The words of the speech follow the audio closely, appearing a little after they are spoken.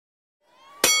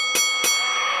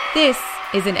This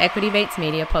is an Equity Mates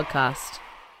Media podcast.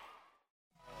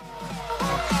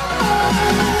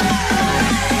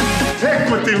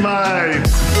 Equity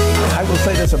Mates! I will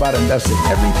say this about investing.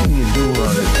 Everything you do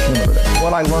learn is cumulative.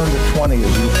 What I learned at 20 is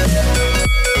useful.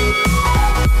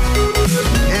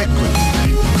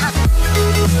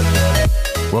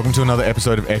 Welcome to another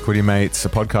episode of Equity Mates, a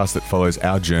podcast that follows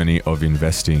our journey of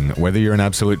investing. Whether you're an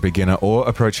absolute beginner or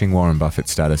approaching Warren Buffett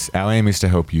status, our aim is to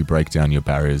help you break down your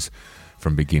barriers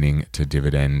from beginning to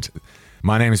dividend.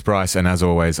 My name is Bryce, and as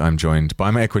always, I'm joined by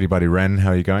my equity buddy, Ren.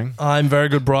 How are you going? I'm very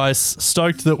good, Bryce.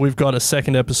 Stoked that we've got a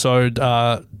second episode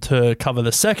to cover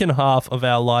the second half of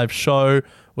our live show.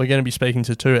 We're going to be speaking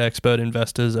to two expert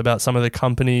investors about some of the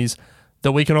companies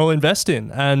that we can all invest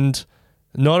in, and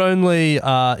not only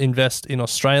invest in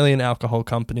Australian alcohol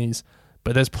companies,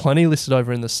 but there's plenty listed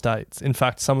over in the States. In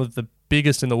fact, some of the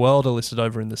biggest in the world are listed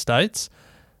over in the States.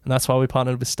 And that's why we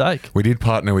partnered with Stake. We did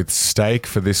partner with Stake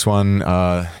for this one.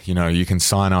 You can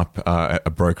sign up a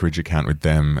brokerage account with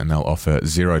them and they'll offer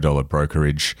 $0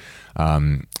 brokerage.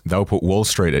 They'll put Wall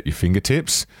Street at your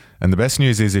fingertips. And the best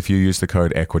news is if you use the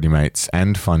code EquityMates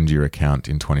and fund your account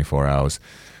in 24 hours,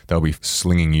 they'll be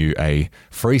slinging you a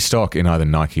free stock in either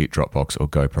Nike, Dropbox or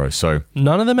GoPro. So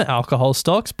none of them are alcohol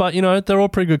stocks, but they're all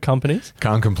pretty good companies.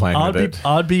 Can't complain with it.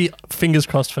 I'd be fingers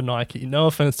crossed for Nike. No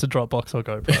offense to Dropbox or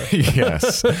GoPro.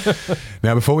 Yes.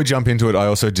 Now, before we jump into it, I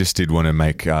also just did want to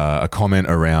make a comment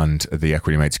around the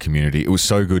Equity Mates community. It was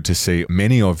so good to see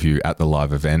many of you at the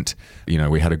live event.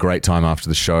 We had a great time after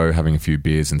the show, having a few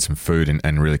beers and some food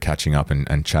and really catching up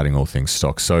and chatting all things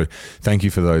stocks. So thank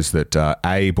you for those that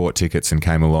A, bought tickets and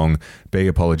came along. B,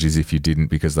 apologies if you didn't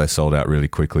because they sold out really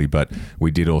quickly, but we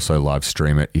did also live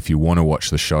stream it. If you want to watch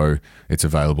the show, it's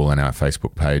available on our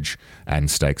Facebook page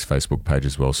and Stake's Facebook page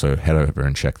as well. So head over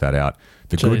and check that out.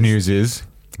 The good news is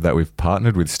that we've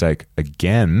partnered with Stake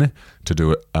again to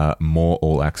do more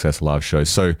all-access live shows.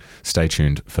 So stay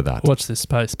tuned for that. Watch this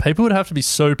space. People would have to be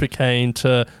super keen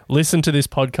to listen to this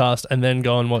podcast and then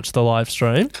go and watch the live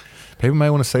stream. People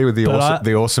may want to see with the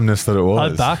awesomeness that it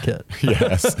was. I'd back it.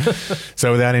 Yes.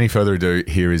 So without any further ado,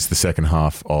 here is the second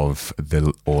half of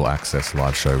the all-access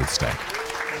live show with Stake.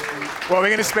 What we're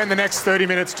going to spend the next 30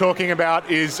 minutes talking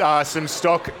about is some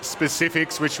stock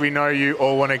specifics, which we know you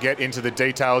all want to get into the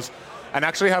details, and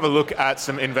actually have a look at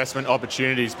some investment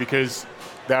opportunities because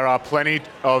there are plenty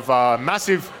of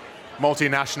massive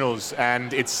multinationals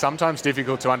and it's sometimes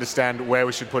difficult to understand where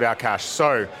we should put our cash.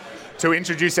 So to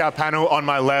introduce our panel, on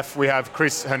my left we have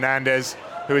Chris Hernandez,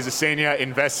 who is a senior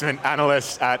investment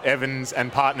analyst at Evans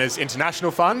and Partners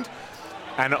International Fund.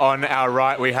 And on our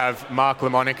right we have Mark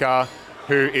LaMonica,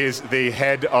 who is the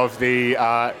head of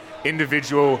the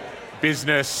individual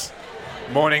business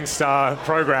Morningstar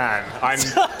program. I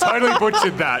totally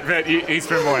butchered that, but he's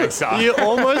from Morningstar. You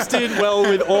almost did well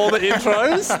with all the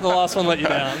intros. The last one let you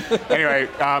down. Anyway,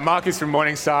 Mark is from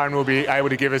Morningstar and will be able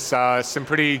to give us some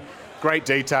pretty great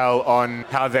detail on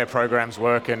how their programs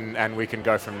work and we can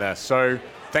go from there. So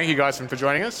thank you guys for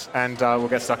joining us and we'll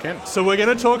get stuck in. So we're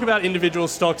going to talk about individual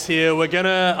stocks here. We're going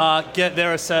to get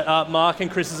their Mark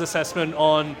and Chris's assessment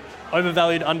on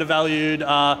overvalued, undervalued,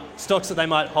 stocks that they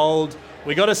might hold.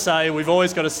 We've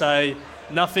always got to say,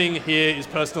 nothing here is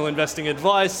personal investing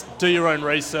advice. Do your own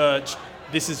research.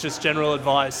 This is just general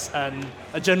advice and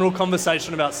a general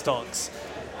conversation about stocks.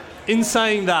 In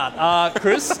saying that,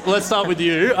 Chris, let's start with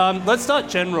you. Let's start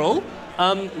general.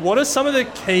 What are some of the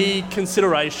key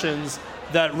considerations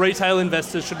that retail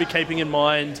investors should be keeping in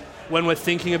mind when we're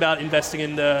thinking about investing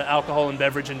in the alcohol and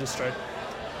beverage industry?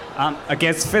 I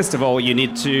guess, first of all, you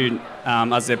need to,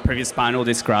 as the previous panel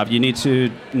described, you need to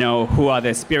know who are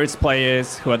the spirits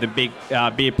players, who are the big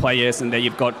beer players, and then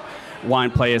you've got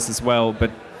wine players as well. But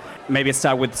maybe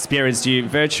start with spirits.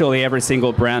 Virtually every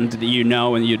single brand that you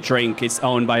know and you drink is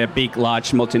owned by a big,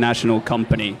 large multinational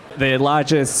company. The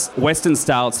largest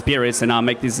Western-style spirits, and I'll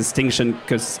make this distinction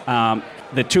because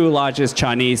the two largest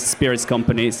Chinese spirits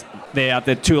companies, they are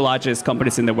the two largest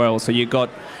companies in the world. So you got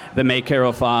the maker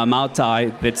of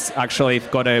Moutai that's actually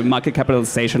got a market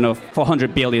capitalization of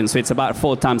 400 billion. So it's about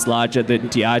 4 times larger than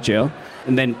Diageo.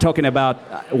 And then talking about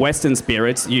Western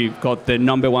spirits, you've got the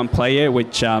number one player,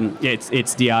 which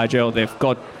it's Diageo. They've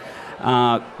got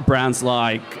brands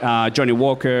like Johnny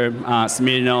Walker,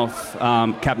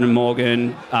 Smirnoff, Captain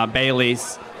Morgan,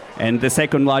 Baileys. And the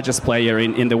second largest player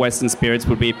in the Western spirits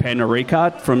would be Pernod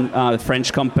Ricard from the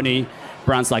French company.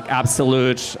 Brands like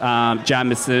Absolut,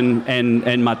 Jameson,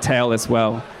 and Martell as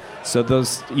well. So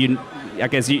those, I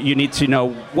guess you need to know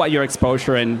what your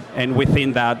exposure and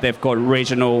within that they've got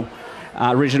regional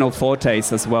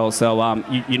fortes as well. So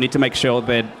you need to make sure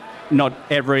that not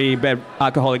every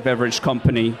alcoholic beverage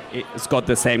company has got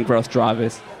the same growth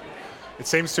drivers. It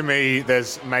seems to me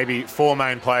there's maybe 4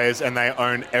 main players and they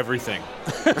own everything.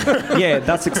 Yeah,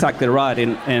 that's exactly right.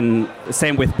 And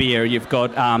same with beer. You've got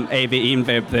AB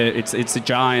InBev, it's a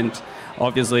giant.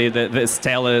 Obviously, the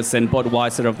Stellas and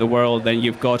Budweiser of the world. Then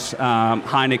you've got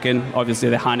Heineken, obviously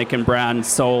the Heineken brand,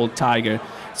 Sol, Tiger.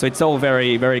 So it's all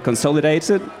very, very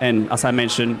consolidated. And as I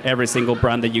mentioned, every single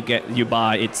brand that you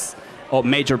buy, it's a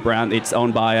major brand. It's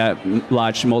owned by a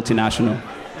large multinational.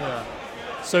 Yeah.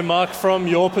 So, Mark, from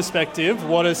your perspective,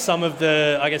 what are some of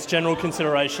the, I guess, general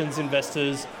considerations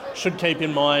investors should keep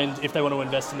in mind if they want to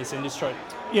invest in this industry?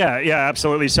 Yeah,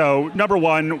 absolutely. So, number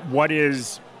one, what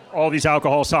is all these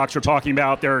alcohol stocks we're talking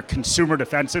about? They're consumer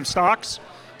defensive stocks.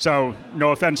 So,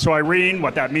 no offense to Irene,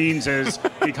 what that means is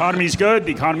the economy's good,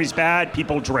 the economy's bad,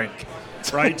 people drink,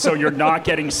 right? So you're not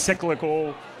getting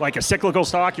cyclical, like a cyclical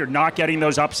stock, you're not getting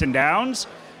those ups and downs.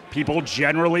 People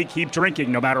generally keep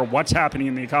drinking no matter what's happening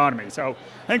in the economy. So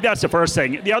I think that's the first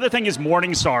thing. The other thing is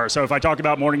Morningstar. So if I talk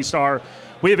about Morningstar,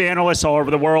 we have analysts all over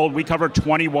the world. We cover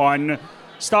 21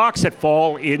 stocks that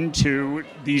fall into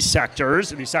these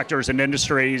sectors and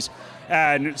industries.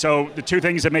 And so the 2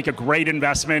 things that make a great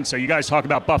investment, so you guys talk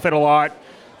about Buffett a lot.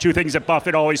 2 things that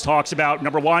Buffett always talks about.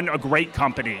 Number 1, a great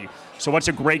company. So what's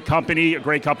a great company? A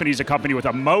great company is a company with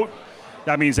a moat.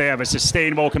 That means they have a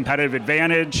sustainable competitive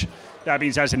advantage. That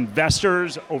means as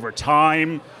investors, over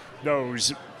time,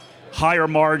 those higher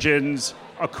margins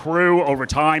accrue over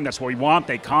time. That's what we want.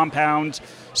 They compound.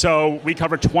 So we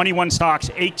cover 21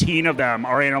 stocks. 18 of them,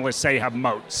 our analysts say, have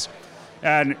moats.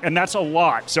 And that's a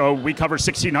lot. So we cover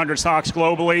 1,600 stocks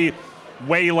globally.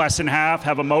 Way less than half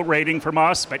have a moat rating from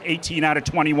us, but 18 out of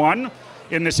 21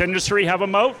 in this industry have a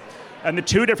moat. And the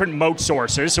 2 different moat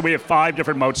sources, so we have 5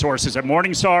 different moat sources at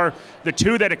Morningstar. The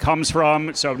 2 that it comes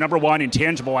from, so number 1,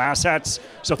 intangible assets.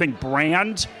 So think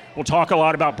brand. We'll talk a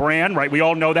lot about brand, right? We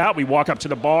all know that. We walk up to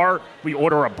the bar, we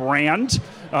order a brand.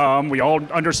 We all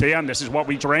understand this is what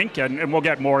we drink, and we'll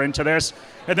get more into this.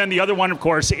 And then the other one, of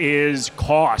course, is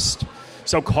cost.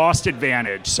 So cost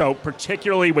advantage. So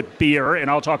particularly with beer, and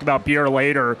I'll talk about beer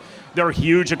later, there are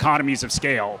huge economies of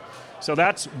scale. So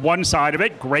that's one side of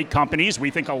it, great companies.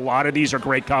 We think a lot of these are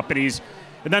great companies.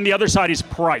 And then the other side is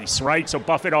price, right? So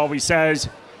Buffett always says,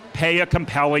 pay a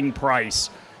compelling price.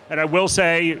 And I will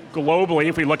say, globally,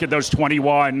 if we look at those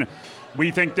 21, we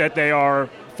think that they are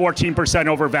 14%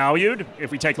 overvalued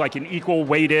if we take like an equal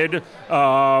weighted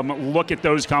look at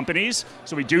those companies.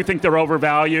 So we do think they're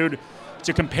overvalued.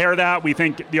 To compare that, we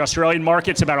think the Australian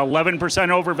market's about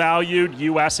 11% overvalued,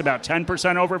 US about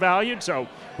 10% overvalued. So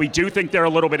we do think they're a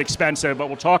little bit expensive, but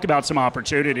we'll talk about some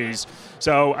opportunities.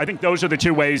 So I think those are the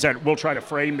 2 ways that we'll try to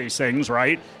frame these things,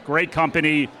 right? Great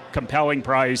company, compelling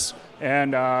price,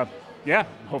 and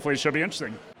hopefully it should be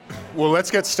interesting. Well,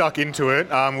 let's get stuck into it.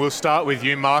 We'll start with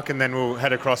you, Mark, and then we'll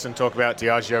head across and talk about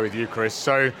Diageo with you, Chris.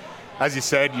 So, as you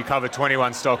said, you cover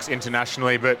 21 stocks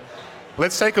internationally, but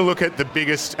let's take a look at the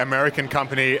biggest American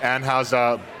company,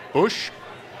 Anheuser-Busch.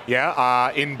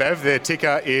 InBev, their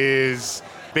ticker is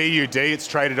BUD. It's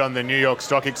traded on the New York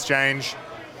Stock Exchange.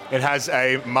 It has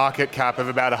a market cap of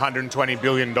about $120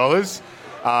 billion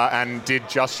and did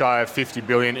just shy of $50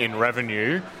 billion in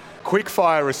revenue. Quick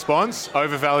fire response,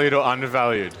 overvalued or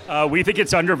undervalued? We think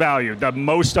it's undervalued. The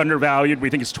most undervalued, we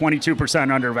think it's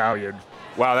 22% undervalued.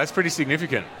 Wow, that's pretty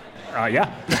significant.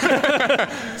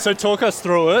 So talk us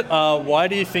through it. Why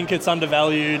do you think it's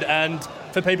undervalued? And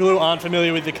for people who aren't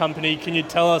familiar with the company, can you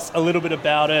tell us a little bit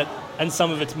about it and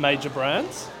some of its major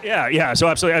brands? Yeah. So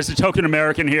absolutely, as a token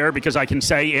American here, because I can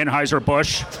say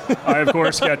Anheuser-Busch, I of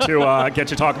course get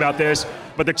to talk about this.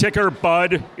 But the ticker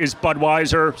Bud is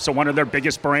Budweiser, so one of their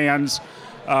biggest brands.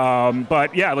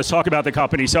 Let's talk about the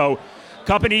company. So,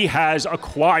 company has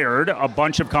acquired a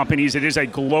bunch of companies. It is a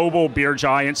global beer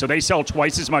giant, so they sell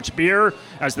twice as much beer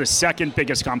as the second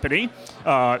biggest company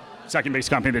that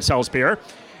sells beer.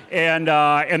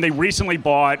 And they recently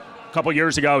bought, a couple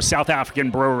years ago, South African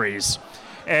breweries.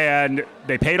 And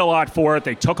they paid a lot for it.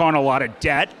 They took on a lot of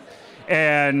debt.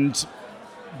 And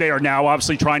they are now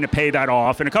obviously trying to pay that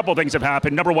off. And a couple of things have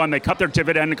happened. Number 1, they cut their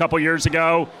dividend a couple years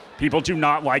ago. People do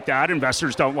not like that.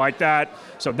 Investors don't like that.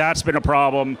 So that's been a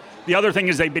problem. The other thing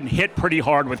is they've been hit pretty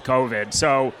hard with COVID.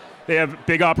 So they have a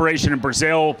big operation in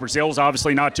Brazil. Brazil's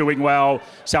obviously not doing well.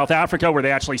 South Africa, where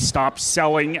they actually stopped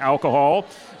selling alcohol,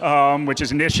 which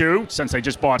is an issue since they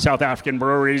just bought South African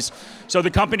breweries. So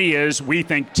the company is, we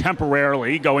think,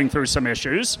 temporarily going through some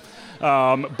issues.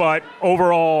 But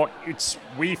overall,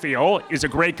 we feel, is a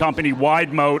great company,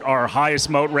 wide moat, our highest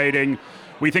moat rating.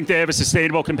 We think they have a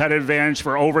sustainable competitive advantage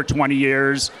for over 20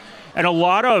 years. And a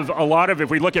lot of, if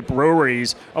we look at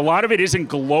breweries, a lot of it isn't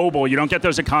global. You don't get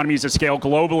those economies of scale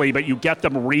globally, but you get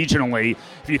them regionally.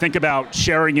 If you think about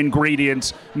sharing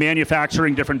ingredients,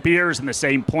 manufacturing different beers in the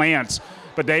same plants,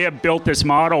 but they have built this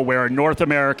model where in North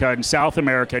America and South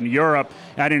America and Europe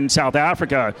and in South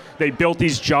Africa, they built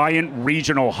these giant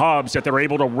regional hubs that they're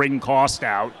able to wring cost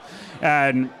out.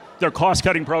 And their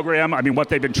cost-cutting program, I mean, what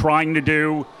they've been trying to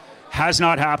do has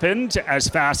not happened as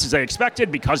fast as they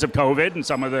expected because of COVID and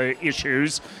some of the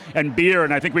issues. And beer,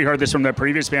 and I think we heard this from the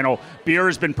previous panel, beer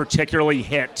has been particularly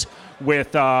hit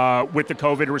with the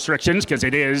COVID restrictions because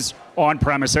it is on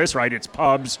premises, right? It's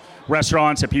pubs,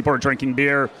 restaurants that people are drinking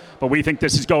beer. But we think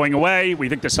this is going away. We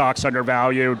think the stock's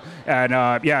undervalued. And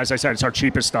as I said, it's our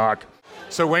cheapest stock.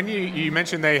 So when you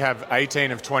mentioned they have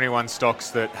 18 of 21 stocks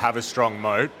that have a strong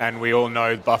moat, and we all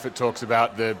know Buffett talks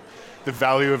about the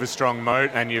value of a strong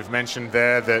moat, and you've mentioned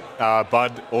there that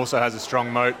Bud also has a strong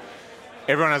moat.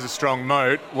 Everyone has a strong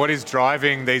moat. What is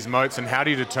driving these moats, and how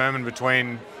do you determine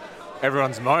between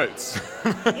everyone's moats?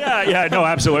 No,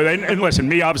 absolutely. And listen,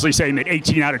 me obviously saying that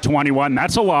 18 out of 21,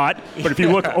 that's a lot. But if you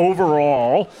look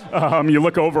overall,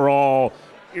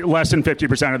 less than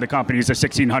 50% of the companies, the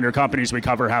 1,600 companies we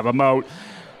cover, have a moat.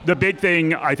 The big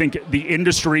thing, I think the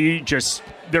industry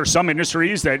there are some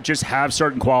industries that just have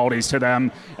certain qualities to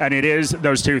them, and it is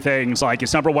those two things. Like,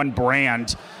 it's number one,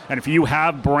 brand. And if you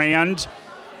have brand,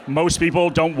 most people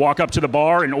don't walk up to the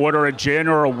bar and order a gin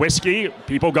or a whiskey.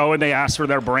 People go and they ask for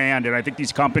their brand. And I think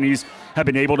these companies have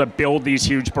been able to build these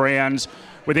huge brands.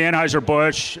 With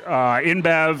Anheuser-Busch,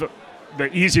 InBev,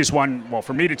 the easiest one, well,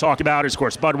 for me to talk about is, of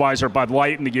course, Budweiser, Bud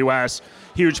Light in the U.S.,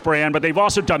 huge brand, but they've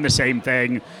also done the same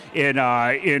thing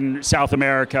in South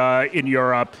America, in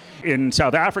Europe, in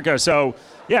South Africa. So,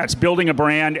 yeah, it's building a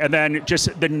brand, and then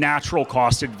just the natural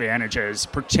cost advantages,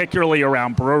 particularly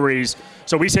around breweries.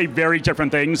 So we say very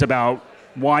different things about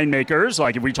winemakers.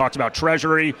 Like if we talked about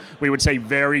Treasury, we would say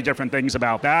very different things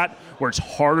about that, where it's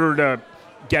harder to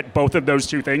get both of those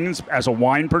two things as a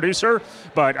wine producer.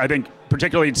 But I think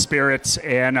particularly in spirits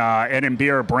and in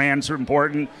beer, brands are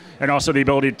important, and also the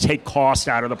ability to take cost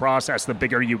out of the process. The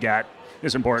bigger you get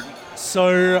is important.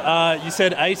 So you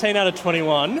said 18 out of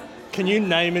 21. Can you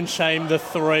name and shame the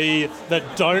 3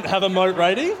 that don't have a moat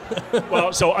rating?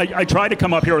 Well, so I tried to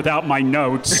come up here without my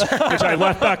notes, which I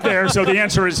left back there, so the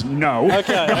answer is no.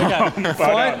 Okay.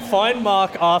 Find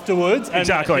Mark afterwards, and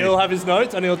exactly. He'll have his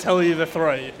notes, and he'll tell you the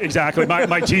 3. Exactly.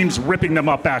 My team's ripping them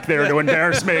up back there to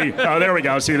embarrass me. Oh, there we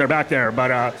go. See, they're back there.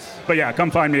 But yeah,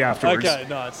 come find me afterwards. Okay,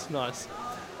 nice.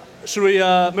 Should we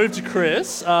move to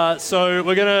Chris? So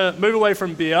we're going to move away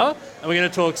from beer, and we're going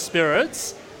to talk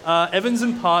spirits. Evans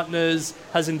 & Partners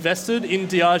has invested in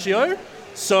Diageo.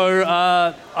 So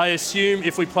I assume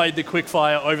if we played the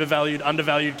quickfire overvalued,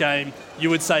 undervalued game,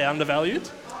 you would say undervalued?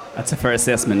 That's a fair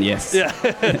assessment, yes. Yeah.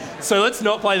 So let's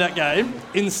not play that game.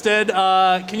 Instead,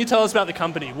 can you tell us about the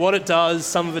company, what it does,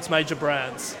 some of its major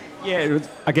brands? Yeah,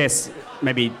 I guess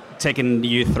maybe taking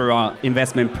you through our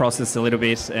investment process a little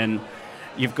bit, and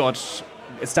you've got...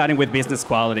 Starting with business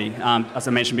quality, as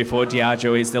I mentioned before,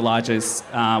 Diageo is the largest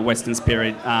Western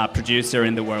spirit producer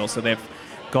in the world. So they've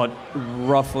got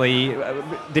roughly,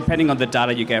 depending on the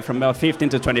data you get, from about 15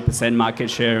 to 20% market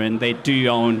share, and they do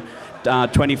own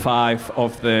 25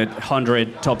 of the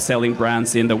 100 top-selling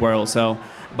brands in the world. So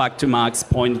back to Mark's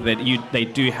point that they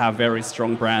do have very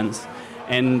strong brands.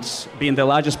 And being the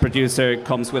largest producer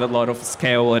comes with a lot of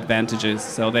scale advantages.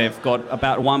 So they've got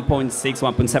about 1.6,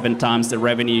 1.7 times the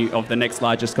revenue of the next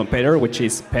largest competitor, which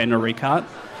is Pernod Ricard.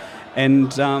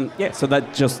 And so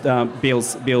that just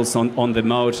builds on the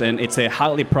moat. And it's a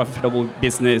highly profitable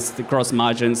business. The gross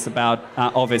margins about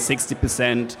over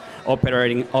 60%,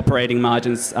 operating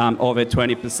margins over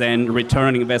 20%,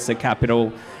 return on invested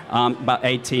capital about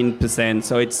 18%.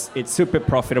 So it's super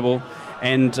profitable.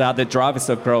 And the drivers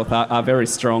of growth are very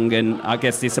strong, and I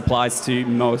guess this applies to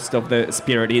most of the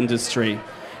spirit industry.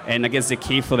 And I guess the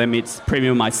key for them is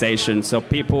premiumization. So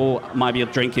people might be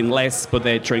drinking less, but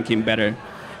they're drinking better.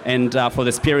 And for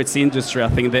the spirits industry, I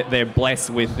think that they're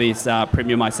blessed with this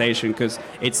premiumization because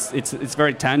it's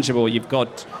very tangible. You've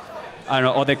got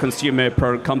other consumer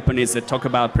product companies that talk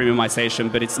about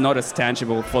premiumization, but it's not as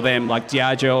tangible for them. Like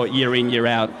Diageo, year in, year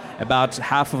out, about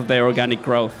half of their organic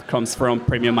growth comes from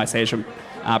premiumization,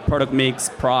 product mix,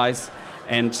 price,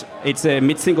 and it's a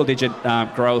mid-single-digit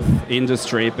growth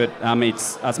industry. But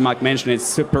it's, as Mark mentioned, it's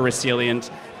super resilient.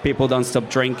 People don't stop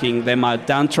drinking. They might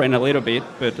downtrend a little bit,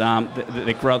 but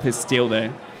the growth is still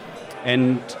there.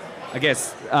 And I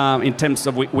guess in terms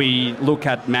of we look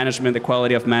at management, the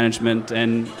quality of management,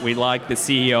 and we like the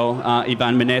CEO,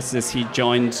 Ivan Menezes.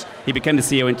 He became the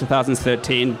CEO in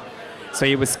 2013, So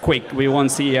it was quick. We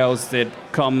want CEOs that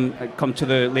come to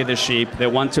the leadership. They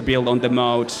want to build on the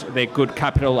moat. They're good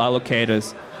capital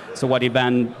allocators. So what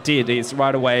Ivan did is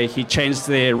right away he changed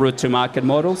the route to market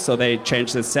model. So they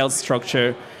changed the sales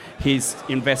structure. He's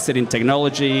invested in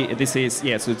technology. This is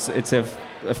it's a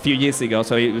few years ago.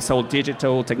 So he sold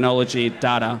digital technology,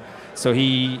 data. So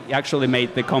he actually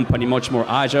made the company much more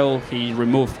agile. He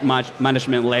removed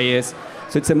management layers.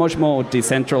 So it's a much more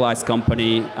decentralized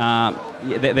company.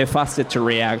 They're faster to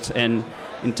react. And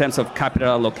in terms of capital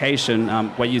allocation,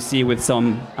 what you see with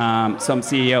some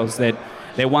CEOs that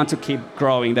they want to keep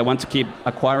growing. They want to keep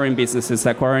acquiring businesses,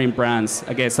 acquiring brands.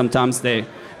 Again, sometimes the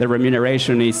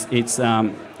remuneration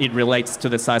it relates to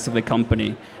the size of the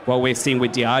company. What we've seen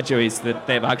with Diageo is that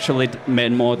they've actually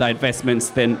made more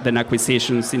divestments than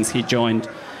acquisitions since he joined.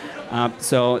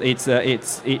 So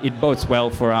it bodes well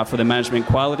for the management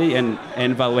quality and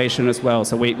valuation as well.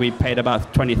 So we paid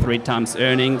about 23 times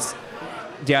earnings.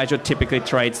 Diageo typically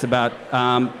trades about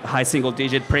high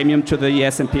single-digit premium to the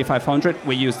S&P 500.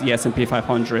 We use the S&P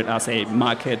 500 as a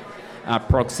market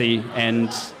proxy, and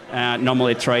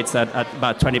normally trades at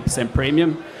about 20%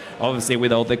 premium. Obviously,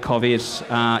 with all the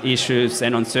COVID issues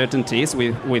and uncertainties,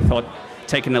 we thought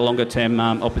taking a longer-term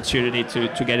opportunity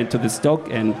to get into the stock,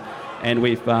 and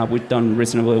we've done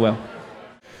reasonably well.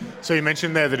 So you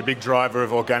mentioned there that a big driver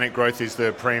of organic growth is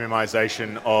the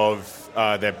premiumization of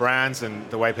their brands and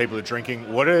the way people are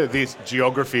drinking. What are these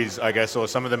geographies, I guess, or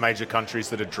some of the major countries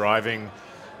that are driving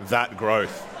that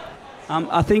growth?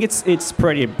 I think it's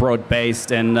pretty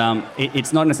broad-based, and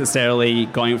it's not necessarily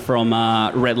going from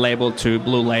red label to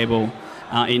blue label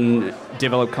in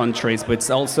developed countries, but it's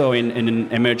also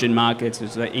in emerging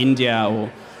markets, like India,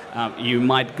 or you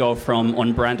might go from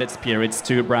unbranded spirits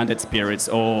to branded spirits,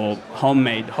 or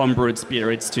homebrewed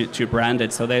spirits to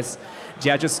branded. So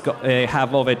Diageo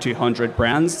have over 200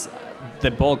 brands.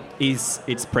 The bulk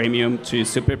it's premium to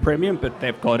super premium, but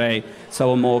they've got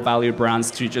several more value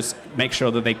brands to just make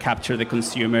sure that they capture the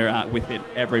consumer with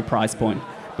every price point.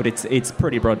 But it's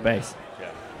pretty broad based.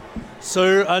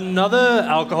 So another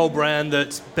alcohol brand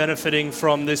that's benefiting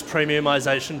from this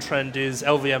premiumization trend is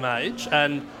LVMH,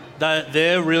 and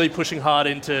they're really pushing hard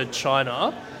into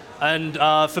China. And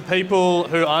for people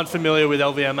who aren't familiar with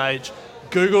LVMH,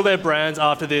 Google their brands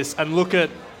after this and look at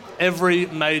every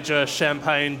major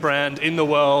champagne brand in the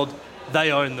world.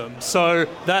 They own them. So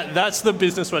that's the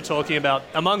business we're talking about,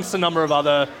 amongst a number of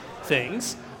other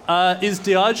things. Is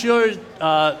Diageo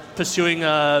pursuing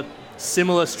a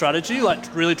similar strategy,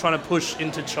 like really trying to push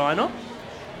into China?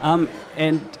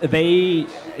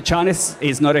 China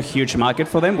is not a huge market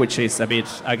for them, which is a bit,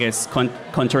 I guess,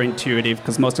 counterintuitive,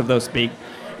 because most of those big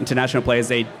international players,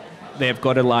 they've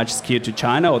got a large skew to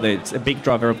China, or it's a big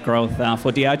driver of growth.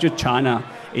 For Diageo, China,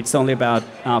 it's only about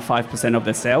 5% of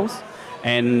the sales.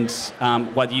 And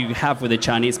what you have with the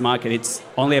Chinese market, it's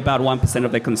only about 1%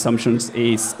 of the consumption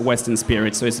is Western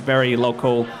spirits. So it's very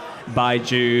local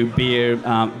baijiu,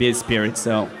 beer spirits.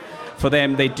 So for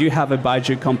them, they do have a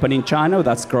baijiu company in China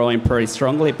that's growing pretty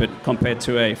strongly, but compared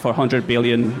to a 400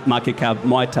 billion market cap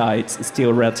Muay Thai, it's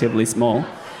still relatively small.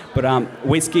 But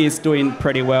whiskey is doing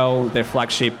pretty well. Their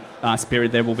flagship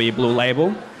spirit there will be Blue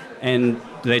Label. And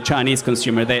the Chinese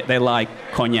consumer, they like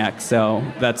cognac, so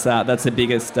that's the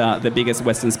biggest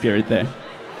Western spirit there.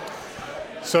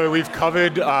 So we've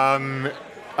covered, I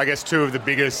guess, two of the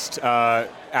biggest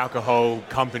alcohol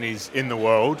companies in the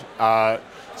world.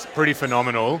 It's pretty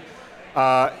phenomenal.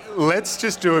 Let's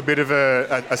just do a bit of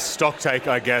a stock take,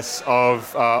 I guess,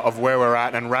 of where we're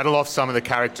at, and rattle off some of the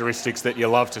characteristics that you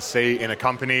love to see in a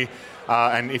company.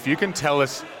 And if you can tell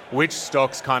us which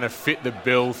stocks kind of fit the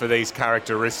bill for these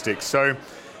characteristics. So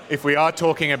if we are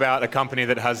talking about a company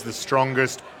that has the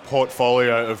strongest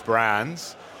portfolio of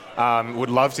brands, would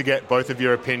love to get both of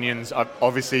your opinions.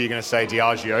 Obviously, you're going to say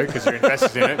Diageo because you're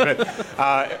invested in it, but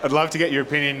I'd love to get your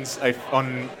opinions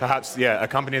on perhaps, a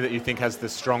company that you think has the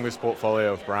strongest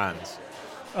portfolio of brands.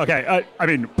 Okay, I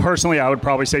mean, personally, I would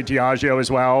probably say Diageo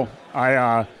as well.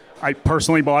 I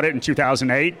personally bought it in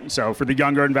 2008, so for the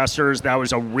younger investors, that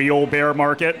was a real bear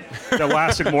market that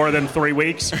lasted more than 3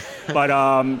 weeks. But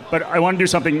I want to do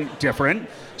something different.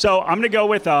 So I'm going to go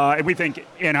with, and we think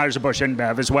Anheuser-Busch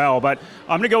InBev as well, but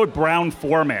I'm going to go with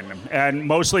Brown-Forman, and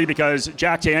mostly because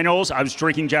Jack Daniels, I was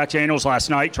drinking Jack Daniels last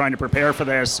night trying to prepare for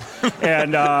this,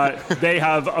 and they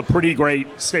have a pretty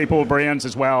great staple of brands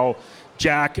as well,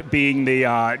 Jack being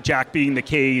the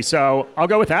key. So I'll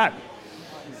go with that.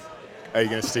 Are you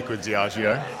going to stick with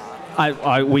Diageo?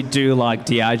 We do like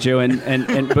Diageo,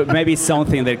 and but maybe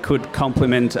something that could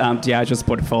complement Diageo's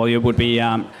portfolio would be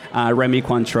Rémy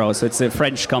Cointreau. So it's a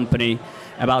French company.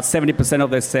 About 70% of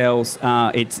their sales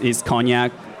is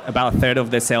cognac. about a third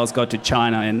of their sales go to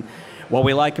China. And what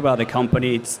we like about the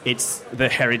company, it's the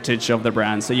heritage of the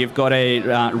brand. So you've got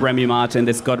a Remy Martin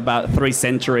that's got about 3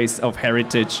 centuries of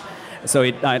heritage. So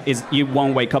you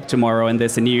won't wake up tomorrow and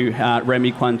there's a new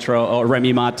Remy Cointreau or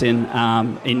Remy Martin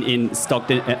in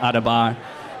stocked at a bar.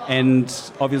 And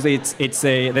obviously there's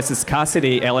a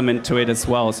scarcity element to it as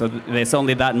well. So there's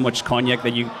only that much cognac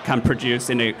that you can produce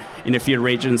in a few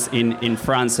regions in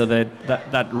France. So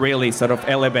that really sort of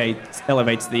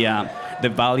elevates the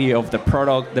value of the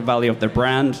product, the value of the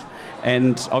brand,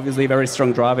 and obviously very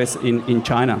strong drivers in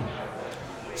China.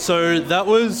 So that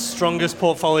was strongest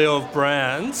portfolio of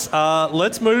brands.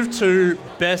 Let's move to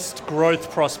best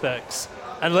growth prospects.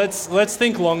 And let's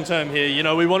think long-term here. You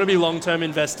know, we want to be long-term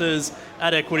investors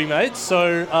at Equity Mates.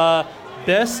 So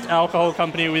best alcohol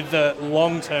company with the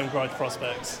long-term growth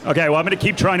prospects. Okay, well, I'm going to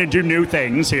keep trying to do new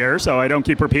things here, so I don't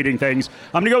keep repeating things.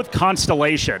 I'm going to go with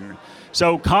Constellation.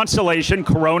 So Constellation,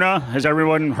 Corona, has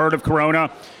everyone heard of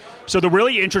Corona? So the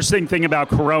really interesting thing about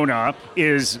Corona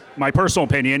is, my personal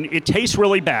opinion, it tastes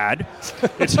really bad.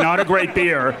 It's not a great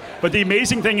beer. But the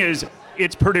amazing thing is,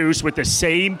 it's produced with the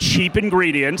same cheap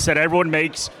ingredients that everyone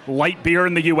makes light beer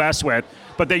in the US with,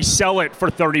 but they sell it for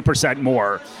 30%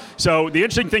 more. So the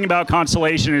interesting thing about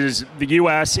Constellation is the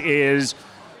US is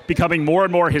becoming more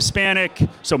and more Hispanic,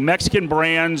 so Mexican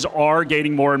brands are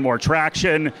gaining more and more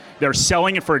traction. They're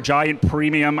selling it for a giant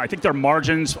premium. I think their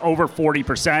margins over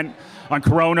 40% on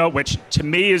Corona, which to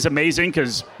me is amazing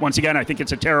because, once again, I think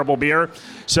it's a terrible beer.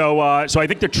 So I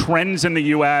think the trends in the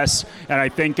U.S. and I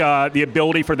think the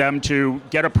ability for them to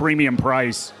get a premium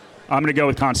price, I'm going to go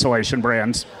with Constellation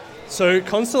Brands. So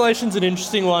Constellation's an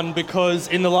interesting one because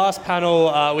in the last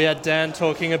panel we had Dan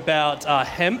talking about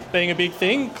hemp being a big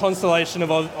thing. Constellation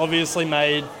have obviously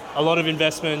made a lot of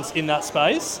investments in that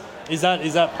space. Is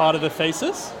that part of the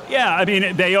thesis? Yeah, I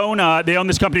mean, they own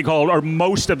this company called, or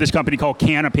most of this company called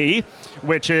Canopy,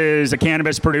 which is a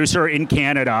cannabis producer in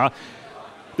Canada.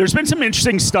 There's been some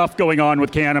interesting stuff going on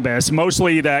with cannabis,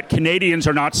 mostly that Canadians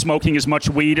are not smoking as much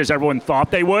weed as everyone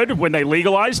thought they would when they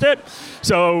legalized it.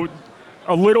 So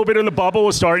a little bit of the bubble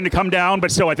is starting to come down,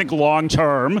 but still, I think long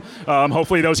term,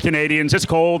 hopefully those Canadians, it's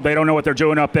cold, they don't know what they're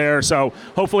doing up there, so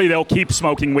hopefully they'll keep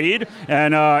smoking weed.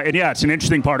 And yeah, it's an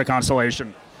interesting part of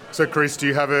Constellation. So, Chris, do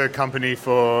you have a company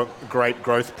for great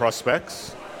growth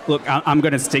prospects? Look, I'm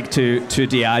going to stick to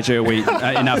Diageo.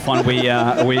 In our fund,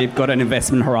 we've got an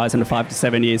investment horizon of 5 to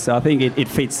 7 years, so I think it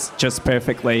fits just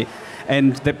perfectly.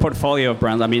 And the portfolio of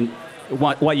brands, I mean,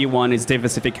 what you want is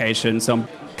diversification. Some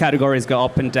categories go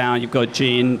up and down. You've got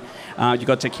gin, you've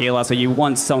got tequila, so you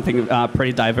want something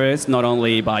pretty diverse, not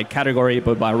only by category,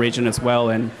 but by region as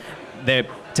well. And the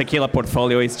tequila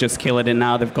portfolio is just killing it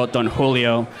now. They've got Don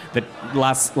Julio. The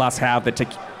last half,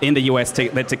 in the US,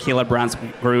 the tequila brands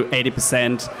grew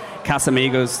 80%.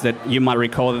 Casamigos, that you might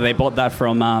recall, that they bought that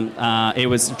from, it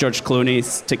was George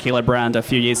Clooney's tequila brand a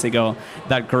few years ago.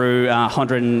 That grew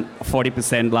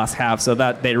 140% last half. So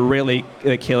that they're really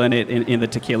killing it in the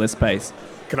tequila space.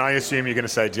 Can I assume you're going to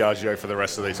say Diageo for the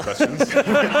rest of these questions?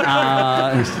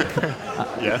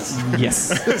 Yes.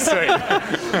 Yes.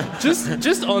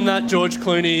 Just on that George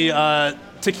Clooney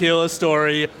tequila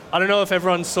story, I don't know if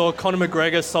everyone saw Conor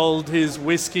McGregor sold his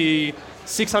whiskey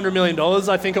 $600 million,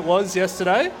 I think it was,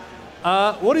 yesterday.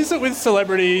 What is it with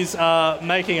celebrities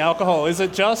making alcohol? Is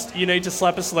it just you need to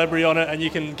slap a celebrity on it and you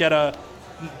can get a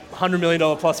 $100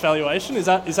 million plus valuation? Is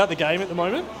that the game at the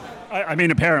moment? I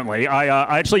mean, apparently.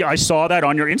 I saw that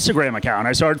on your Instagram account.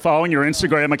 I started following your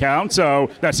Instagram account, so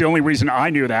that's the only reason I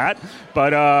knew that.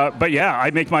 But yeah,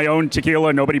 I make my own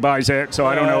tequila. Nobody buys it, so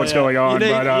I don't know what's going on.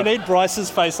 You need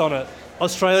Bryce's face on it.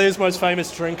 Australia's most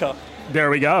famous drinker. There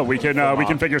we go. We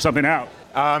can figure something out.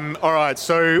 All right,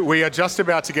 so we are just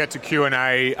about to get to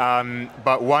Q&A,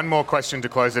 but one more question to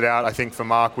close it out, I think, for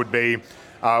Mark would be,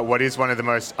 what is one of the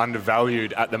most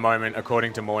undervalued at the moment,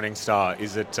 according to Morningstar?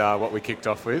 Is it what we kicked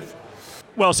off with?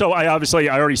 Well, so I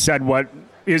already said what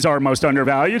is our most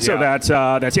undervalued. So that's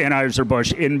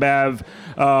Anheuser-Busch InBev,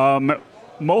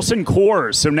 Molson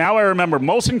Coors. So now I remember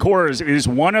Molson Coors is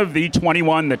one of the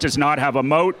 21 that does not have a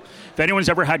moat. If anyone's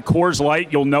ever had Coors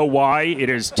Light, you'll know why. It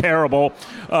is terrible.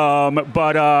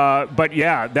 But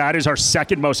yeah, that is our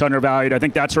second most undervalued. I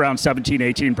think that's around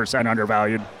 17-18%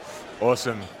 undervalued.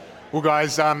 Awesome. Well,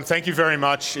 guys, thank you very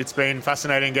much. It's been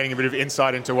fascinating getting a bit of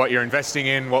insight into what you're investing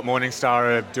in, what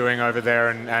Morningstar are doing over there,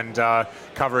 and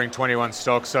covering 21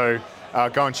 stocks. So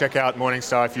go and check out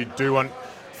Morningstar if you do want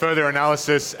further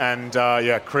analysis. And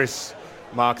yeah, Chris,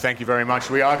 Mark, thank you very much.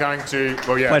 We are going to,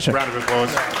 Pleasure. Round of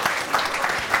applause.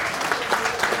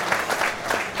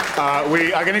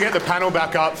 We are going to get the panel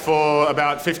back up for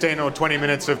about 15 or 20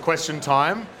 minutes of question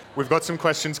time. We've got some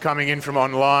questions coming in from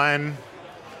online.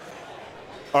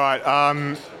 All right,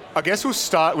 I guess we'll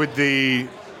start with the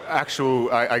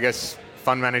actual, I guess,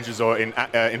 fund managers or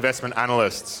investment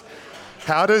analysts.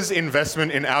 How does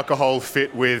investment in alcohol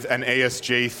fit with an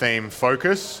ESG theme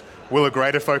focus? Will a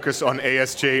greater focus on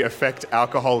ESG affect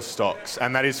alcohol stocks?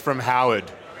 And that is from Howard.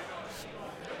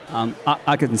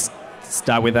 I can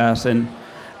start with that. And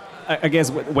I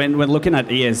guess when looking at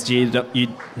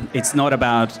ESG, it's not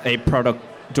about a product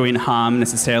doing harm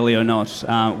necessarily or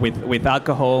not. With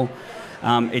alcohol,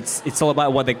 it's all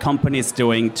about what the company is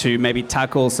doing to maybe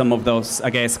tackle some of those, I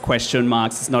guess, question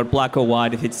marks. It's not black or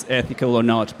white if it's ethical or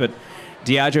not. But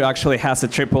Diageo actually has a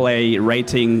AAA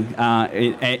rating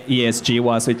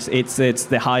ESG-wise. It's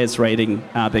the highest rating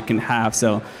they can have.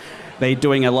 So they're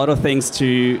doing a lot of things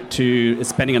to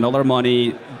spending a lot of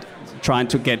money trying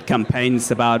to get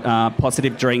campaigns about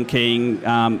positive drinking,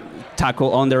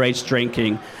 tackle underage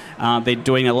drinking. They're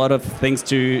doing a lot of things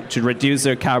to reduce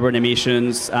their carbon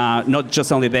emissions, not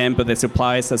just only them, but the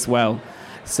suppliers as well.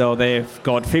 So they've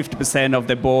got 50% of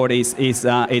the board it's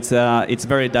a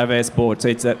very diverse board. So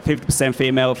it's 50%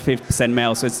 female, 50%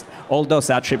 male. So it's all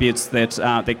those attributes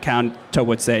that they count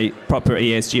towards a proper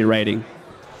ESG rating.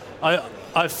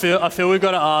 I feel we've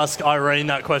got to ask Irene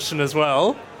that question as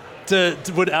well.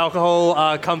 Would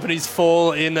alcohol companies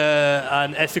fall in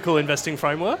an ethical investing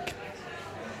framework?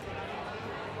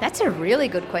 That's a really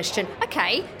good question.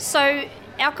 Okay, so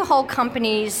alcohol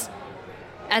companies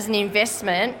as an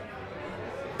investment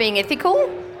being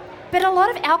ethical, but a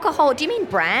lot of alcohol, do you mean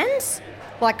brands?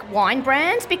 Like wine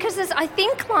brands? Because I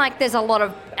think there's a lot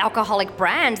of alcoholic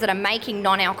brands that are making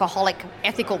non-alcoholic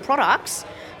ethical products.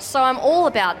 So I'm all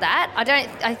about that.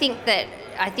 I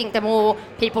think the more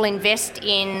people invest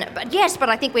in, but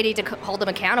I think we need to hold them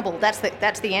accountable. That's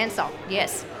the answer.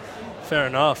 Yes. Fair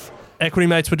enough. Equity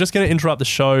Mates, we're just going to interrupt the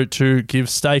show to give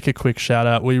Stake a quick shout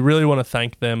out. We really want to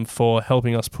thank them for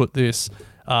helping us put this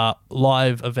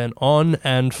live event on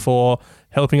and for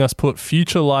helping us put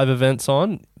future live events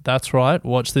on. That's right,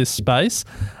 watch this space.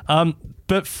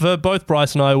 But for both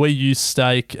Bryce and I, we use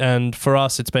Stake, and for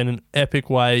us, it's been an epic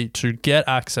way to get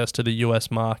access to the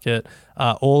US market,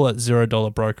 all at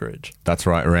 $0 brokerage. That's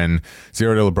right, Ren.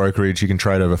 $0 brokerage. You can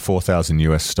trade over 4,000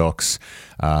 US stocks,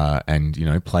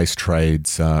 and place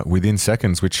trades within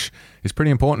seconds, which is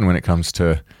pretty important when it comes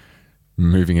to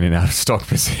moving in and out of stock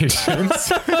positions.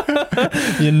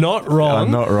 You're not wrong.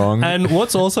 I'm not wrong. And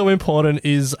what's also important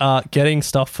is getting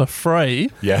stuff for free.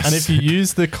 Yes. And if you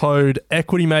use the code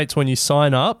EquityMates when you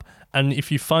sign up, and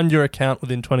if you fund your account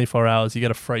within 24 hours, you get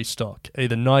a free stock,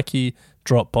 either Nike,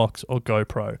 Dropbox, or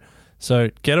GoPro. So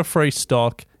get a free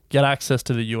stock, get access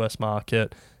to the US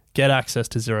market, get access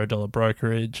to $0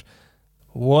 brokerage.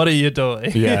 What are you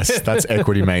doing? Yes, that's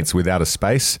Equity Mates without a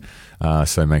space.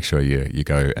 So make sure you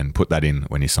go and put that in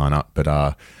when you sign up.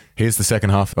 But here's the second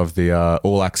half of the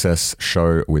All Access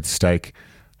show with Stake.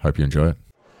 Hope you enjoy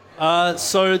it.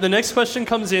 So the next question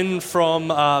comes in from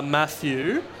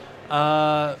Matthew.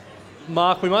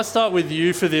 Mark, we might start with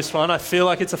you for this one. I feel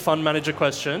like it's a fund manager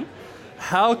question.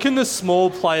 How can the small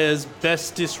players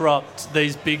best disrupt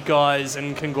these big guys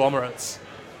and conglomerates?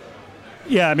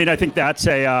 Yeah, I mean, I think that's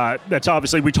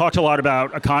obviously, we talked a lot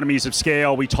about economies of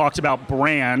scale. We talked about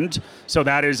brand. So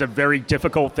that is a very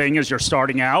difficult thing as you're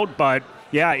starting out. But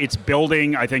yeah, it's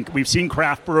building. I think we've seen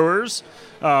craft brewers.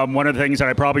 One of the things that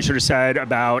I probably should have said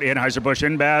about Anheuser-Busch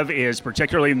InBev is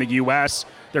particularly in the U.S.,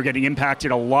 they're getting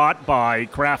impacted a lot by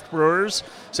craft brewers.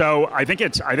 So I think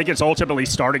it's ultimately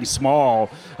starting small.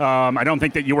 I don't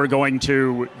think that you are going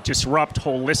to disrupt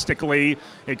holistically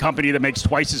a company that makes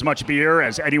twice as much beer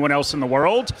as anyone else in the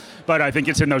world. But I think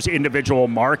it's in those individual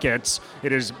markets.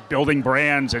 It is building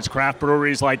brands. It's craft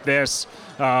breweries like this.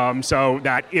 So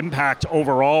that impact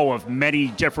overall of many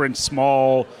different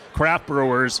small craft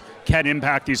brewers can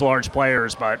impact these large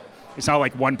players, but it's not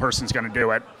like one person's going to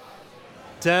do it.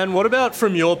 Dan, what about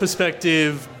from your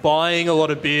perspective, buying a lot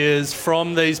of beers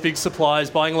from these big suppliers,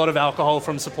 buying a lot of alcohol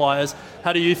from suppliers?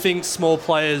 How do you think small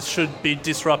players should be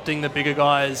disrupting the bigger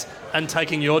guys and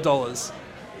taking your dollars?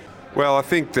 Well, I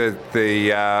think that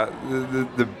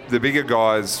the bigger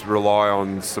guys rely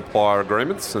on supplier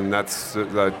agreements, and that's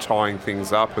they're tying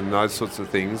things up and those sorts of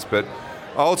things. But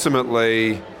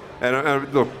ultimately,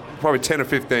 and look, probably 10 or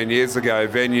 15 years ago,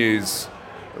 venues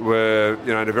were,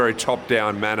 in a very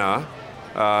top-down manner,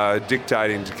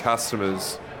 dictating to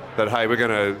customers that, hey, we're going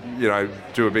to,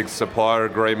 do a big supplier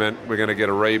agreement, we're going to get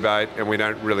a rebate, and we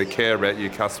don't really care about you,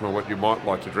 customer, what you might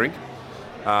like to drink.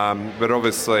 But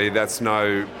obviously, that's not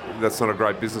a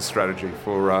great business strategy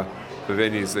for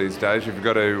venues these days. You've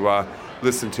got to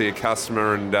listen to your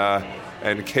customer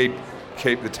and keep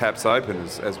keep the taps open,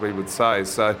 as we would say.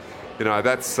 So,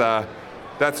 that's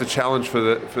a challenge for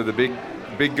the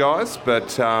big guys,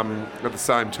 but at the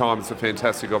same time, it's a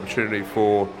fantastic opportunity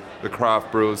for the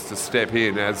craft brewers to step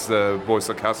in as the voice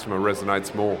of customer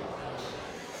resonates more.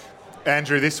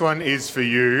 Andrew, this one is for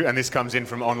you, and this comes in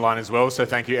from online as well, so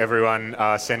thank you everyone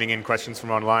sending in questions from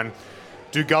online.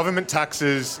 Do government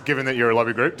taxes, given that you're a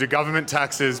lobby group, do government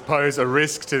taxes pose a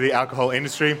risk to the alcohol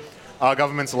industry? Are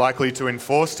governments likely to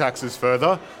enforce taxes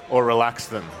further or relax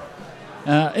them?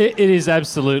 It is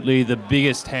absolutely the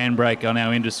biggest handbrake on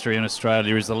our industry in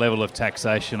Australia is the level of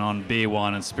taxation on beer,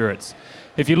 wine and spirits.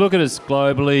 If you look at us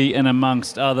globally and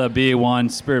amongst other beer, wine,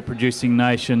 spirit producing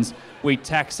nations, we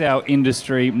tax our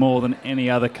industry more than any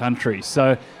other country.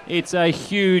 So it's a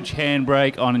huge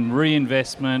handbrake on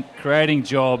reinvestment, creating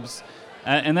jobs,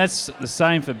 and that's the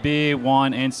same for beer,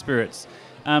 wine and spirits.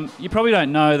 You probably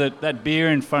don't know that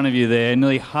beer in front of you there,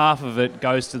 nearly half of it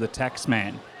goes to the tax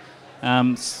man.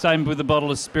 Same with a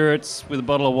bottle of spirits, with a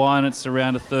bottle of wine, it's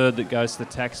around a third that goes to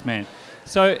the tax man.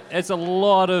 So it's a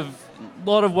lot of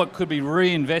what could be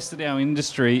reinvested in our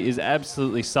industry is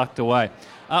absolutely sucked away.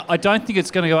 I don't think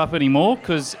it's going to go up anymore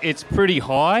because it's pretty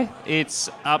high. It's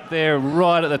up there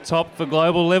right at the top for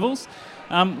global levels.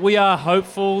 We are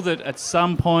hopeful that at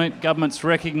some point governments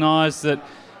recognise that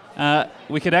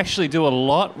we could actually do a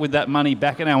lot with that money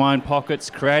back in our own pockets,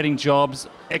 creating jobs,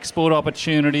 export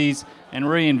opportunities and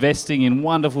reinvesting in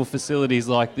wonderful facilities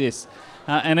like this.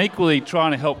 And equally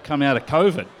trying to help come out of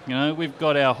COVID. We've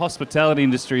got our hospitality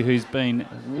industry who's been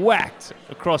whacked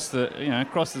across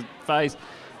the phase.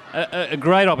 A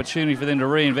great opportunity for them to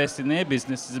reinvest in their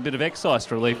business is a bit of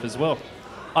excise relief as well.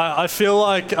 I feel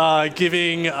like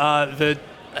giving the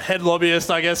head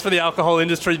lobbyist, I guess, for the alcohol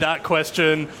industry that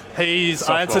question, he's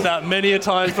answered that many a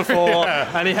times before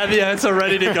and he had the answer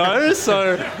ready to go.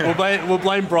 So we'll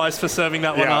blame Bryce for serving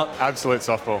that one up. Absolute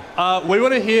softball. We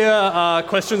want to hear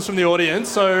questions from the audience.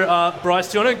 So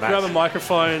Bryce, do you want to grab a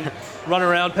microphone, run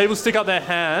around? People stick up their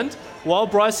hand. While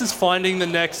Bryce is finding the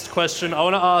next question, I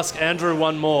want to ask Andrew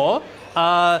one more.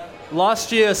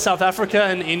 Last year, South Africa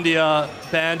and India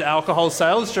banned alcohol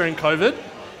sales during COVID.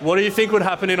 What do you think would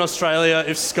happen in Australia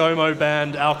if ScoMo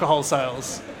banned alcohol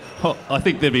sales? Oh, I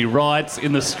think there'd be riots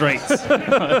in the streets.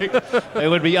 There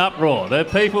would be uproar. The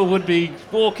people would be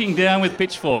walking down with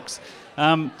pitchforks.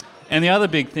 And the other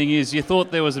big thing is you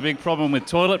thought there was a big problem with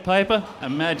toilet paper.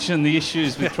 Imagine the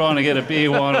issues with trying to get a beer,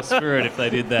 wine or spirit if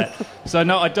they did that. So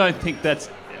no, I don't think that's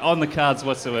on the cards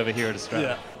whatsoever here in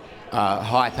Australia.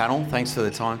 Hi panel, thanks for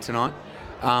the time tonight.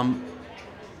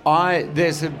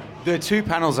 The two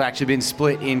panels have actually been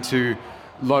split into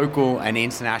local and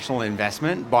international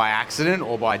investment by accident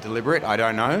or by deliberate, I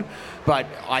don't know. But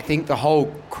I think the whole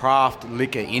craft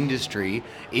liquor industry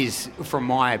is, from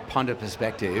my punter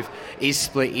perspective, is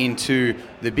split into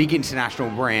the big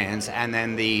international brands and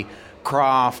then the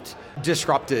craft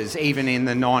disruptors, even in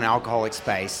the non-alcoholic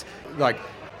space. Like,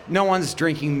 no one's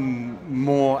drinking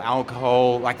more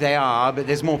alcohol, like they are, but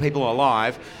there's more people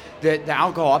alive. The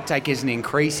alcohol uptake isn't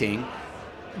increasing.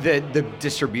 The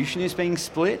distribution is being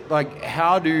split. Like,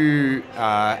 how do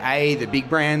the big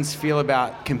brands feel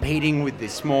about competing with the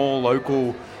small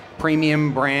local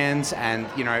premium brands and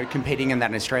competing in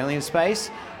that Australian space?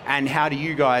 And how do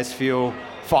you guys feel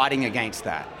fighting against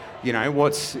that?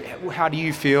 How do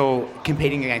you feel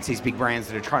competing against these big brands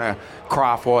that are trying to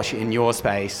craft wash in your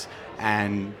space?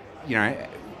 And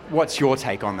what's your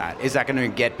take on that? Is that going to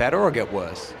get better or get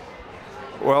worse?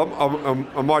 Well,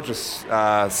 I might just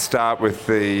start with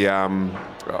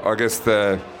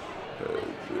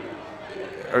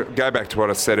go back to what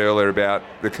I said earlier about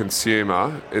the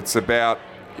consumer. It's about,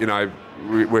 we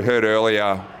heard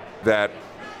earlier that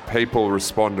people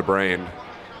respond to brand.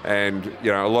 And,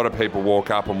 a lot of people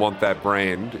walk up and want that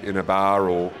brand in a bar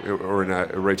or in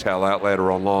a retail outlet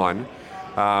or online.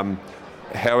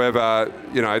 However,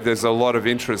 there's a lot of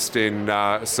interest in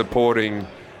supporting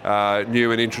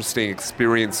new and interesting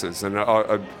experiences, and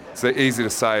it's easy to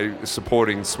say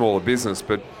supporting smaller business,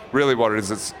 but really what it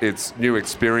is, it's new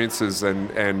experiences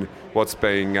and what's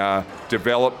being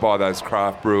developed by those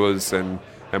craft brewers and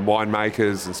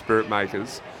winemakers and spirit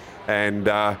makers. And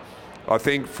I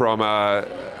think from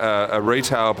a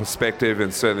retail perspective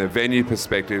and certainly a venue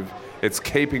perspective, it's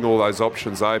keeping all those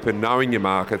options open, knowing your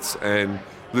markets and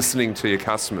listening to your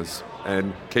customers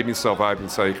and keeping yourself open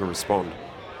so you can respond.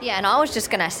 Yeah, and I was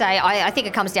just going to say, I think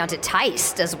it comes down to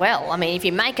taste as well. I mean, if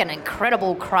you make an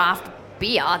incredible craft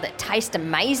beer that tastes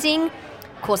amazing,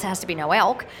 of course, it has to be no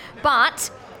alc,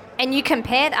 and you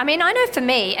compare, I know for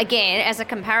me, again, as a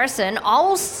comparison,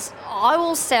 I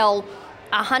will sell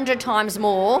 100 times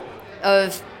more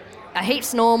of a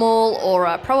heaps normal or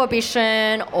a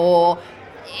prohibition or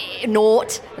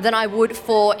naught than I would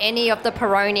for any of the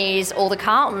Peronis or the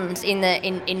Carltons in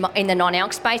the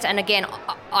non-alc space. And again,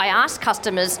 I ask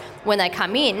customers when they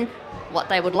come in what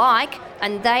they would like,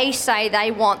 and they say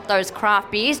they want those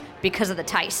craft beers because of the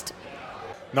taste.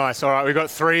 Nice. All right, we've got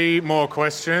 3 more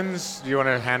questions. Do you want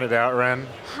to hand it out, Ren?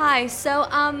 Hi. So,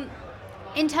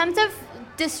 in terms of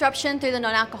disruption through the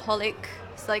non-alcoholic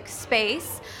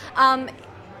space,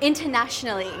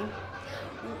 internationally,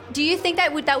 do you think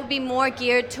that would be more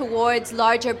geared towards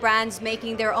larger brands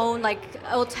making their own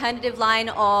alternative line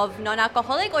of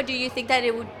non-alcoholic, or do you think that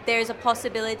there's a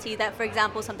possibility that, for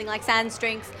example, something like Sans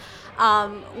Drinks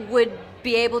would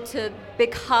be able to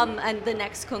become the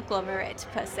next conglomerate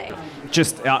per se?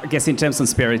 Just, I guess in terms of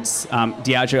spirits,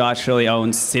 Diageo actually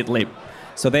owns Sidlip.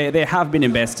 So they have been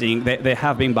investing, they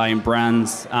have been buying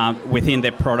brands within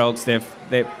their products.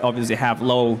 They obviously have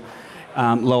low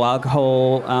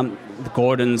alcohol,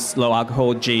 Gordon's low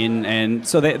alcohol gin, and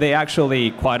so they're actually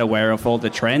quite aware of all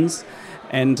the trends.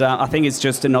 And I think it's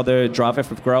just another driver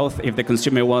for growth. If the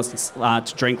consumer wants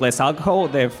to drink less alcohol,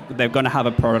 they're going to have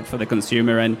a product for the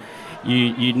consumer. And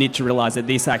you need to realize that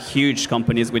these are huge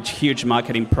companies with huge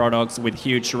marketing products, with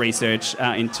huge research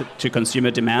into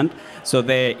consumer demand. So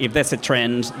if there's a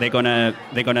trend, they're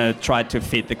gonna try to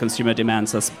fit the consumer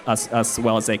demands as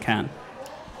well as they can.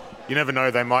 You never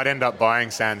know, they might end up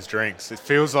buying Sans Drinks. It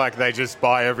feels like they just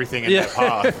buy everything in their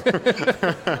path.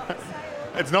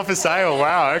 It's not for sale.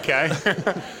 Wow, okay.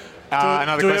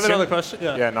 Do we have another question?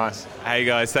 Yeah, nice. Hey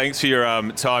guys, thanks for your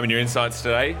time and your insights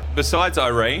today. Besides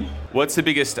Irene, what's the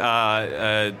biggest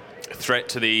threat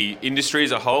to the industry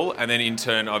as a whole, and then in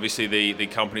turn, obviously, the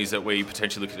companies that we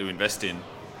potentially look to invest in?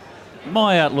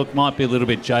 My outlook might be a little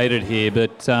bit jaded here,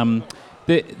 but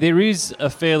there is a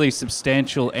fairly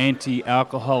substantial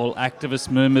anti-alcohol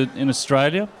activist movement in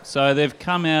Australia. So they've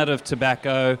come out of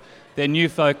tobacco. Their new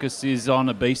focus is on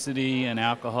obesity and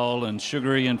alcohol and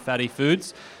sugary and fatty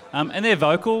foods. And they're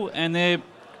vocal, and they're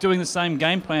doing the same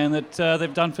game plan that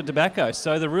they've done for tobacco.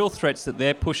 So the real threats that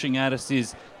they're pushing at us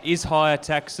is higher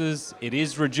taxes, it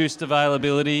is reduced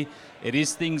availability, it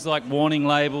is things like warning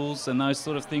labels and those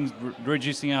sort of things,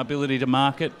 reducing our ability to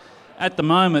market. At the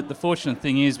moment, the fortunate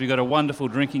thing is we've got a wonderful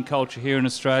drinking culture here in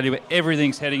Australia where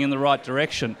everything's heading in the right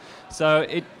direction. So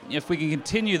if we can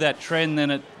continue that trend,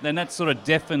 then that sort of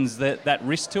deafens that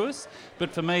risk to us. But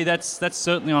for me, that's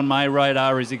certainly on my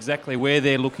radar, is exactly where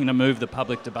they're looking to move the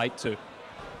public debate to.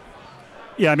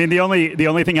 Yeah, I mean, the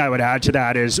only thing I would add to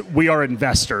that is we are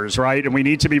investors, right? And we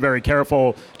need to be very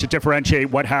careful to differentiate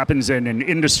what happens in an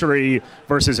industry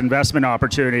versus investment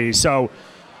opportunities. So,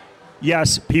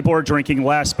 yes, people are drinking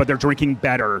less, but they're drinking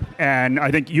better. And I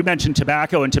think you mentioned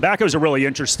tobacco, and tobacco is a really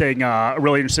interesting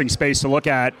space to look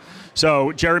at.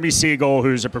 So Jeremy Siegel,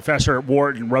 who's a professor at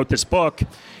Wharton, wrote this book,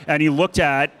 and he looked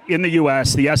at, in the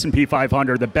U.S., the S&P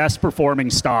 500, the best performing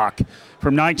stock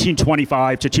from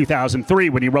 1925 to 2003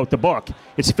 when he wrote the book.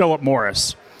 It's Philip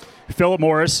Morris. Philip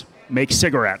Morris makes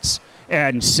cigarettes.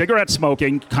 And cigarette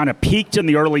smoking kind of peaked in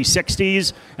the early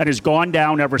 60s and has gone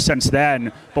down ever since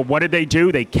then. But what did they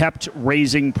do? They kept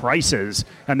raising prices,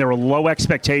 and there were low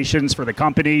expectations for the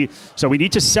company. So we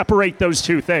need to separate those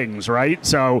two things, right?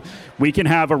 So we can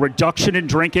have a reduction in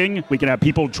drinking. We can have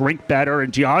people drink better.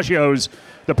 And Diageo's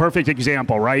the perfect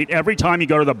example, right? Every time you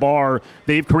go to the bar,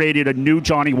 they've created a new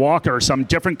Johnny Walker, some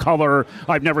different color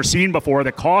I've never seen before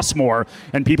that costs more,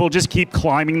 and people just keep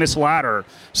climbing this ladder.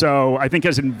 So I think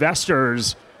as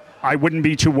investors, I wouldn't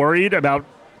be too worried about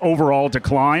overall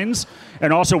declines.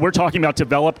 And also, we're talking about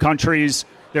developed countries.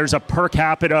 There's a per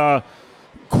capita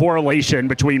correlation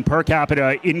between per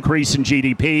capita increase in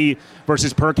GDP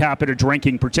versus per capita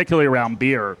drinking, particularly around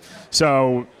beer.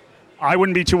 So I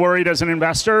wouldn't be too worried as an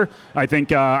investor. I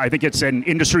think it's an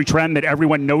industry trend that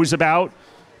everyone knows about.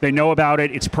 They know about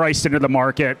it. It's priced into the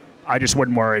market. I just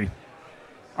wouldn't worry.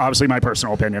 Obviously, my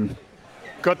personal opinion.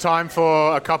 Got time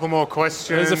for a couple more questions.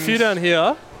 There's a few down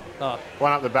here.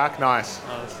 One up the back, nice.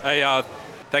 Hey,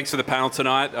 thanks for the panel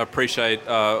tonight. I appreciate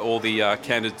all the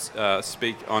candid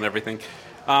speak on everything.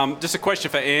 Just a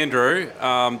question for Andrew,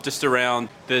 just around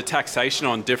the taxation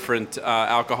on different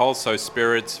alcohols, so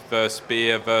spirits versus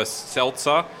beer versus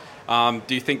seltzer.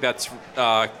 Do you think that's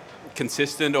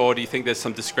consistent, or do you think there's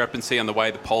some discrepancy on the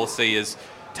way the policy is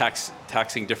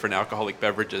taxing different alcoholic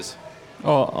beverages?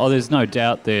 Oh, there's no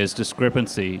doubt there's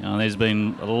discrepancy. There's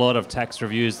been a lot of tax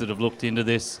reviews that have looked into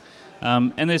this.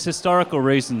 And there's historical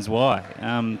reasons why.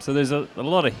 So there's a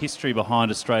lot of history behind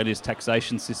Australia's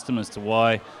taxation system as to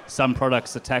why some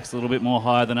products are taxed a little bit more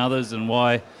higher than others, and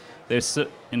why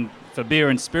for beer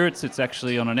and spirits it's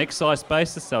actually on an excise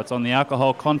basis, so it's on the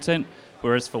alcohol content,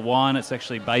 whereas for wine, it's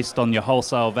actually based on your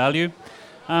wholesale value.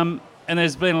 And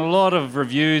there's been a lot of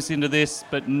reviews into this,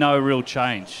 but no real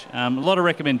change. A lot of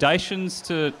recommendations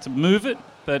to move it,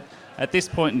 but at this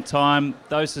point in time,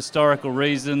 those historical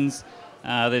reasons,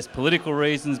 there's political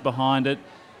reasons behind it.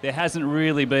 There hasn't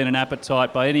really been an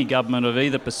appetite by any government of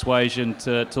either persuasion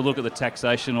to look at the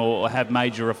taxation or have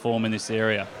major reform in this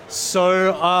area.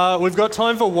 So we've got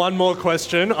time for one more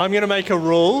question. I'm going to make a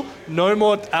rule. No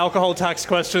more alcohol tax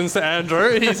questions to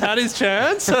Andrew. He's had his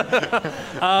chance.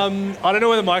 I don't know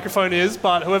where the microphone is,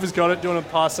 but whoever's got it, do you want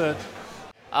to pass it?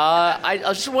 I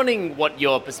was just wondering what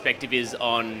your perspective is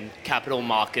on capital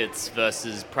markets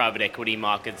versus private equity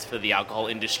markets for the alcohol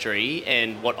industry,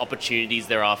 and what opportunities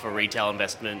there are for retail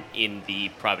investment in the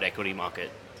private equity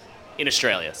market in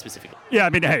Australia specifically. Yeah, I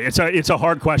mean, hey, it's a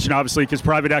hard question, obviously, because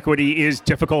private equity is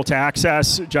difficult to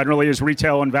access generally as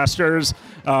retail investors,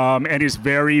 and is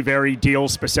very, very deal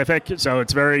specific. So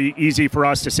it's very easy for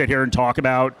us to sit here and talk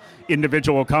about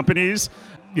individual companies.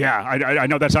 Yeah, I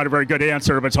know that's not a very good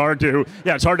answer, but it's hard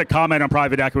to comment on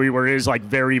private equity where it is like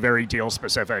very, very deal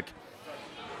specific.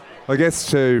 I guess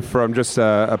too, from just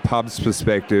a pub's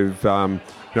perspective,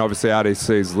 obviously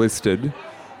RDC is listed,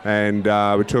 and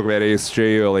we talked about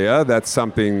ESG earlier. That's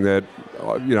something that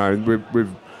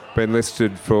we've been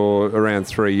listed for around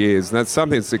 3 years, and that's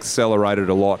something that's accelerated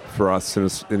a lot for us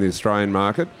in the Australian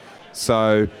market.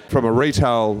 So from a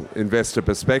retail investor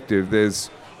perspective,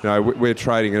 we're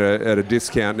trading at a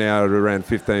discount now at around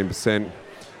 15%,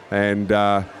 and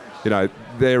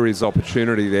there is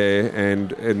opportunity there,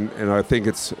 and I think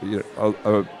it's we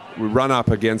run up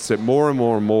against it more and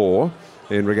more and more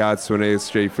in regards to an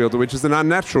ESG filter, which is an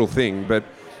unnatural thing, but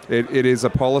it is a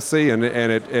policy, and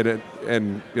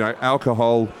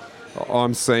alcohol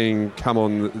I'm seeing come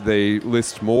on the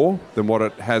list more than what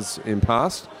it has in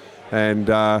past, and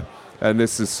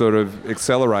this is sort of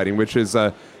accelerating, which is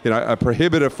a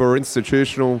prohibitor for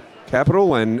institutional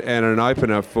capital and an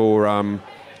opener for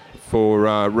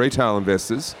retail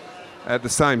investors. At the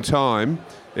same time,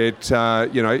 it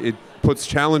puts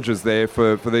challenges there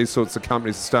for these sorts of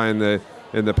companies to stay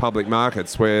in the public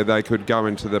markets, where they could go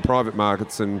into the private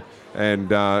markets and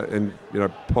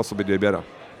possibly do better.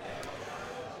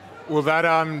 Well,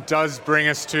 that does bring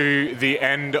us to the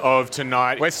end of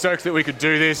tonight. We're stoked that we could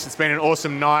do this. It's been an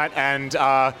awesome night, and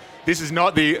this is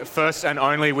not the first and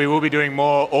only. We will be doing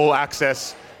more all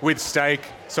access with Stake,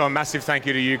 so a massive thank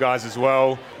you to you guys as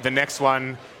well. The next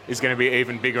one is going to be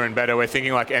even bigger and better. We're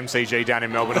thinking like MCG down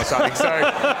in Melbourne or something, so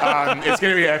it's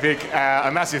going to be epic.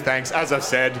 A massive thanks. As I've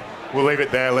said, we'll leave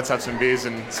it there. Let's have some beers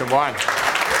and some wine.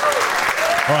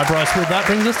 All right, Bryce, well, that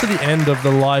brings us to the end of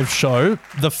the live show.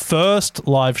 The first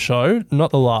live show, not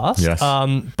the last. Yes.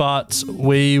 But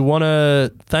we want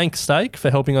to thank Stake for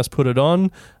helping us put it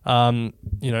on.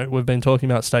 We've been talking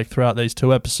about Stake throughout these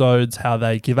 2 episodes, how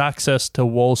they give access to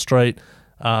Wall Street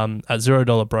at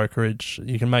 $0 brokerage.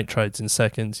 You can make trades in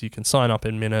seconds. You can sign up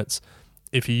in minutes.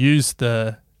 If you use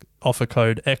the offer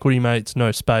code EquityMates,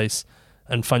 no space,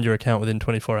 and fund your account within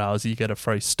 24 hours, you get a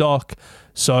free stock.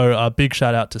 So a big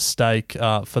shout out to Stake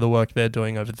for the work they're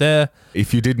doing over there.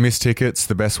 If you did miss tickets,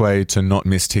 the best way to not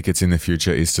miss tickets in the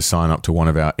future is to sign up to one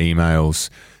of our emails.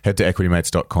 Head to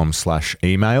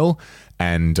equitymates.com/email,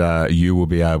 and you will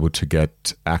be able to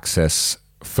get access,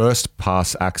 first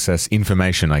pass access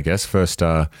information, I guess, first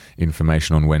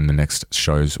information on when the next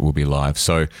shows will be live.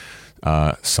 So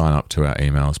sign up to our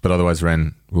emails. But otherwise,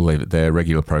 Ren, we'll leave it there.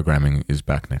 Regular programming is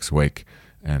back next week,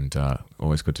 and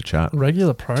always good to chat.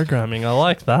 Regular programming, I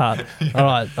like that. All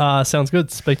right, sounds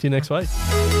good. Speak to you next week.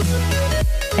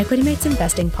 Equity Mates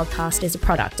Investing Podcast is a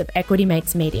product of Equity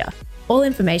Mates Media. All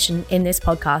information in this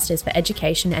podcast is for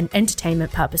education and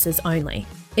entertainment purposes only.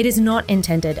 It is not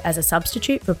intended as a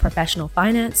substitute for professional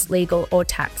finance, legal, or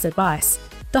tax advice.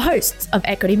 The hosts of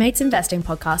Equity Mates Investing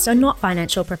Podcast are not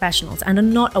financial professionals and are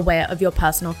not aware of your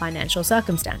personal financial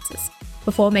circumstances.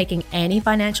 Before making any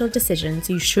financial decisions,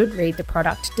 you should read the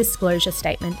product disclosure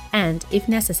statement and, if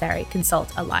necessary,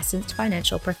 consult a licensed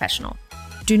financial professional.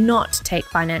 Do not take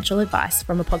financial advice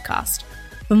from a podcast.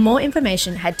 For more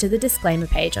information, head to the disclaimer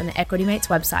page on the Equity Mates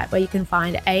website, where you can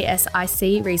find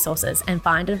ASIC resources and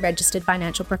find a registered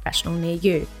financial professional near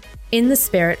you. In the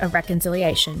spirit of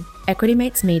reconciliation, Equity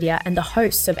Mates Media and the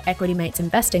hosts of Equity Mates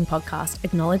Investing Podcast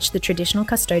acknowledge the traditional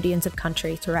custodians of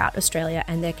country throughout Australia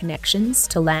and their connections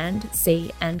to land,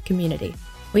 sea, and community.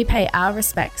 We pay our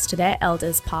respects to their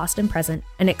elders past and present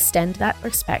and extend that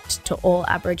respect to all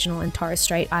Aboriginal and Torres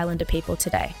Strait Islander people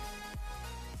today.